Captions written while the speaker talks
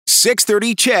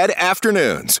6:30 CHED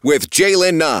Afternoons with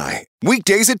Jaylen Nye.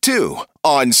 Weekdays at 2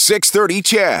 on 6:30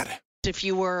 CHED. If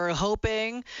you were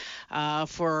hoping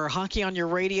for hockey on your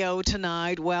radio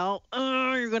tonight, well,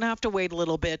 you're going to have to wait a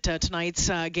little bit.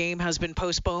 Tonight's game has been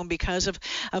postponed because of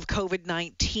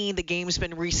COVID-19. The game's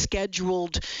been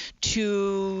rescheduled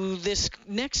to this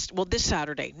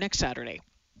Saturday, next Saturday.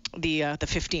 The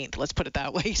 15th, let's put it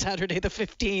that way, Saturday the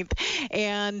 15th.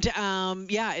 And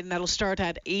and that'll start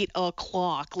at 8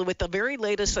 o'clock. With the very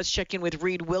latest, let's check in with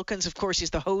Reid Wilkins. Of course, he's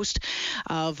the host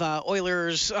of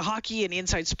Oilers Hockey and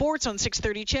Inside Sports on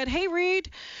 6:30 CHED. Hey, Reid.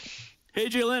 Hey,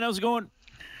 Jaylen, how's it going?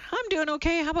 I'm doing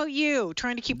okay. How about you?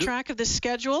 Trying to keep track of the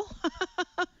schedule?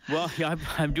 Well, yeah,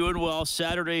 I'm doing well.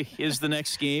 Saturday is the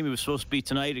next game. It was supposed to be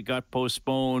tonight. It got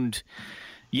postponed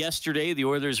yesterday. The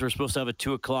Oilers were supposed to have a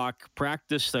 2 o'clock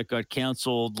practice that got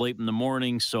canceled late in the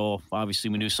morning. So obviously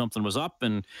we knew something was up,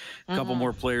 and a couple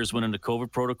more players went into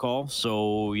COVID protocol.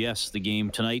 So yes, the game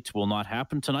tonight will not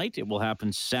happen tonight. It will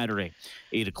happen Saturday,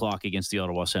 8 o'clock against the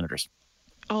Ottawa Senators.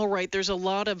 All right. There's a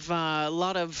lot of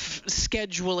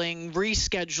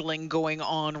rescheduling going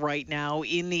on right now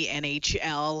in the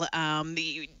NHL.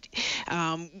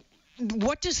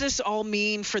 What does this all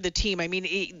mean for the team? I mean,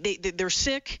 they're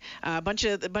sick. A bunch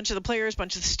of the players,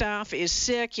 bunch of the staff is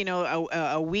sick.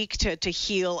 A week to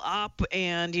heal up,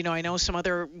 and I know some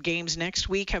other games next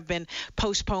week have been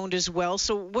postponed as well.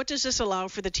 So, what does this allow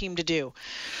for the team to do?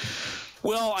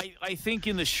 Well, I think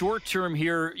in the short term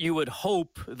here, you would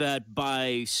hope that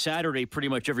by Saturday, pretty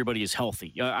much everybody is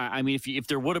healthy. I mean, if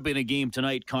there would have been a game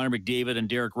tonight, Connor McDavid and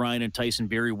Derek Ryan and Tyson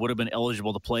Barrie would have been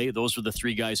eligible to play. Those were the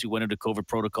three guys who went into COVID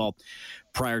protocol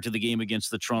prior to the game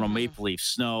against the Toronto Maple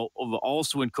Leafs. Now,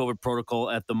 also in COVID protocol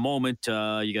at the moment,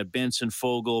 you got Benson,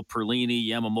 Fogle, Perlini,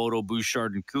 Yamamoto,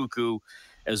 Bouchard, and Cuckoo,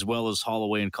 as well as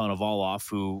Holloway and Konovalov,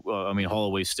 who,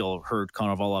 Holloway's still hurt.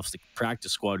 Konovalov's the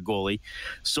practice squad goalie.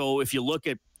 So if you look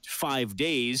at 5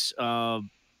 days,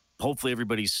 hopefully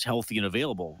everybody's healthy and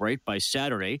available, right, by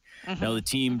Saturday. Now, the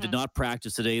team did not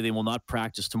practice today. They will not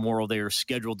practice tomorrow. They are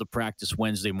scheduled to practice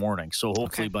Wednesday morning. So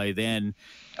hopefully by then,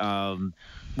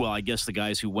 I guess the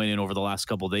guys who went in over the last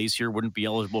couple of days here wouldn't be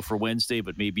eligible for Wednesday,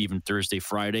 but maybe even Thursday,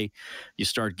 Friday, you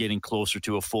start getting closer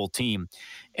to a full team.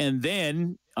 And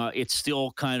then it's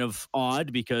still kind of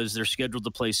odd because they're scheduled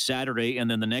to play Saturday,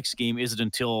 and then the next game isn't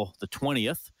until the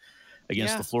 20th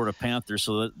against the Florida Panthers.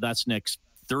 So that's next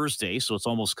Thursday. So it's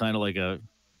almost kind of like a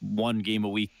one game a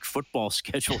week football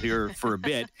schedule here for a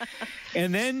bit.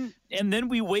 And then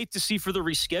we wait to see for the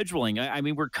rescheduling. I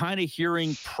mean, we're kind of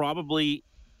hearing probably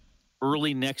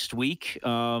early next week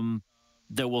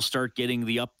that we'll start getting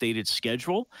the updated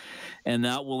schedule. And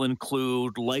that will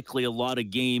include likely a lot of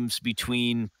games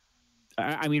between,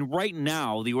 right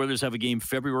now, the Oilers have a game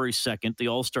February 2nd. The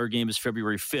All-Star game is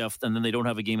February 5th, and then they don't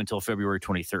have a game until February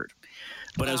 23rd.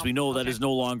 But as we know, that is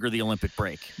no longer the Olympic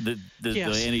break. The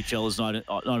NHL is not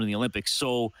in the Olympics.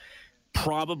 So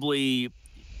probably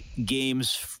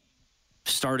games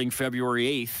starting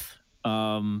February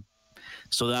 8th.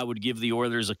 So that would give the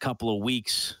Oilers a couple of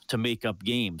weeks to make up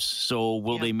games. So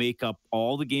will they make up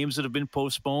all the games that have been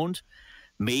postponed?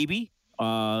 Maybe.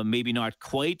 Maybe not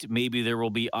quite. Maybe there will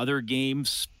be other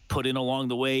games put in along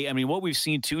the way. I mean, what we've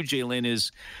seen too, Jaylen,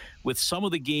 is with some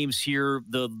of the games here,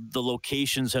 the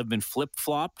locations have been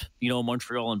flip-flopped,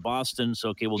 Montreal and Boston. So,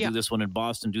 okay, we'll do this one in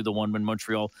Boston, do the one in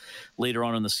Montreal later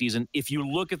on in the season. If you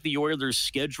look at the Oilers'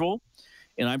 schedule,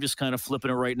 and I'm just kind of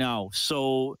flipping it right now.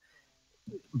 So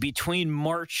between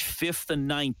March 5th and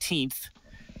 19th,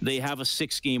 they have a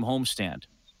 6-game homestand.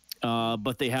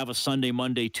 But they have a Sunday,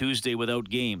 Monday, Tuesday without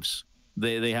games.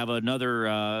 They have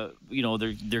another,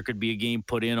 there could be a game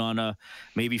put in on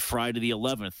maybe Friday the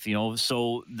 11th,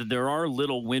 So there are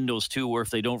little windows, too, where if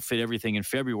they don't fit everything in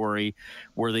February,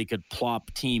 where they could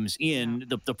plop teams in.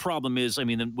 The problem is,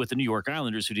 with the New York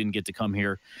Islanders, who didn't get to come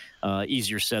here,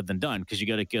 easier said than done, because you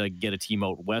got to get a team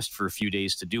out west for a few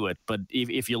days to do it. But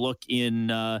if you look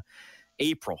in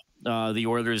April, the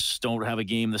Oilers don't have a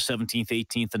game the 17th,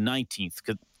 18th, and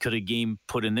 19th. Could a game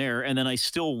put in there? And then I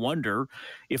still wonder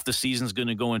if the season's going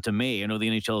to go into May. I know the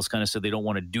NHL has kind of said they don't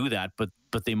want to do that, but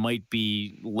they might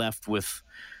be left with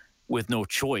no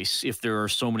choice if there are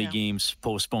so many games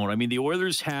postponed. I mean, the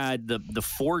Oilers had the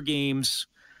 4 games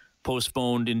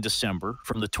postponed in December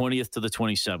from the 20th to the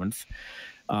 27th.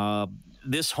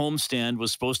 This homestand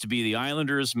was supposed to be the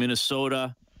Islanders,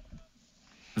 Minnesota,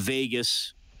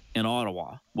 Vegas, and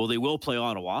Ottawa. Well, they will play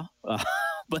Ottawa,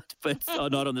 but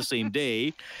not on the same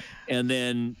day. And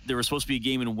then there was supposed to be a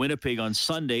game in Winnipeg on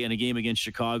Sunday and a game against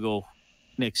Chicago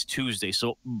next Tuesday.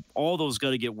 So all those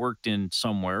got to get worked in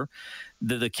somewhere.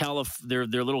 Their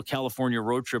little California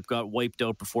road trip got wiped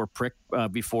out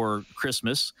before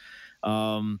Christmas.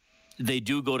 They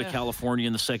do go to California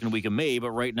in the second week of May,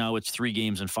 but right now it's 3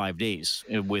 games in 5 days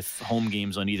with home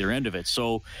games on either end of it.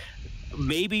 So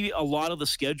maybe a lot of the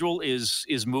schedule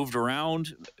is moved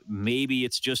around. Maybe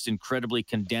it's just incredibly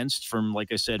condensed from,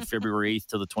 like I said, February 8th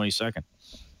to the 22nd.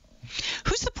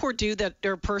 Who's the poor dude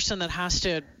or person that has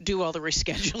to do all the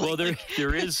rescheduling? Well,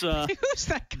 there is who's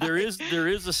that guy? there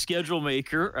is a schedule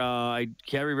maker. I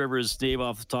can't remember his name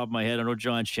off the top of my head. I know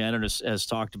John Shannon has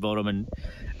talked about him, and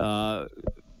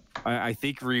I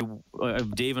think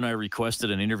Dave and I requested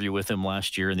an interview with him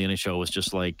last year, and the NHL was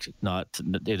just like,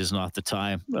 it is not the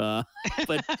time.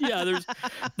 But yeah,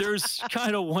 there's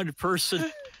kind of one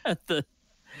person at the,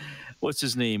 what's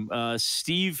his name?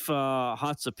 Steve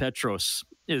Hatzapetros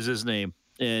is his name,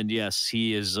 and yes,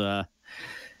 he is.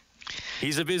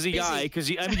 He's a busy guy because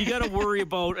you got to worry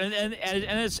about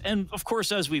and of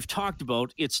course, as we've talked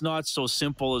about, it's not so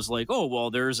simple as like, oh well,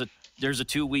 there's a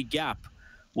 2-week gap.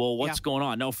 Well, what's going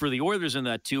on? Now, for the Oilers in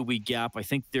that 2-week gap, I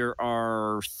think there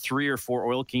are 3 or 4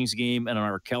 Oil Kings game and an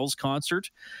Arkells concert.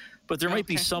 But there might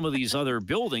be some of these other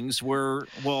buildings where,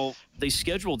 well, they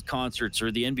scheduled concerts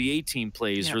or the NBA team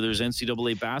plays or there's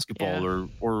NCAA basketball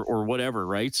or whatever,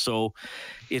 right? So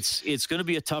it's going to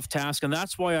be a tough task. And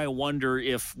that's why I wonder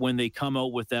if when they come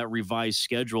out with that revised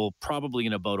schedule, probably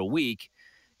in about a week,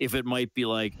 if it might be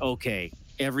like, okay,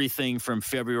 everything from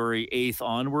February 8th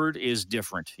onward is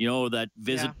different. You know, that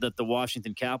visit that the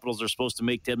Washington Capitals are supposed to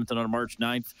make to Edmonton on March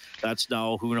 9th, that's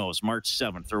now, who knows, March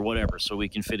 7th or whatever, so we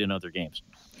can fit in other games.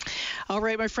 All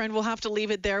right, my friend, we'll have to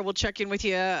leave it there. We'll check in with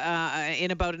you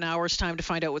in about an hour's time to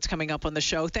find out what's coming up on the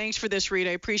show. Thanks for this, Reid.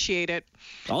 I appreciate it.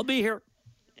 I'll be here.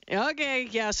 Okay,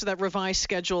 yeah, so that revised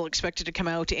schedule expected to come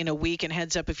out in a week. And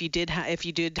heads up, if you did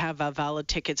have valid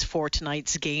tickets for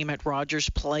tonight's game at Rogers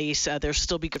Place, they'll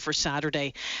still be good for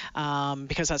Saturday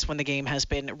because that's when the game has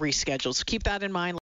been rescheduled. So keep that in mind.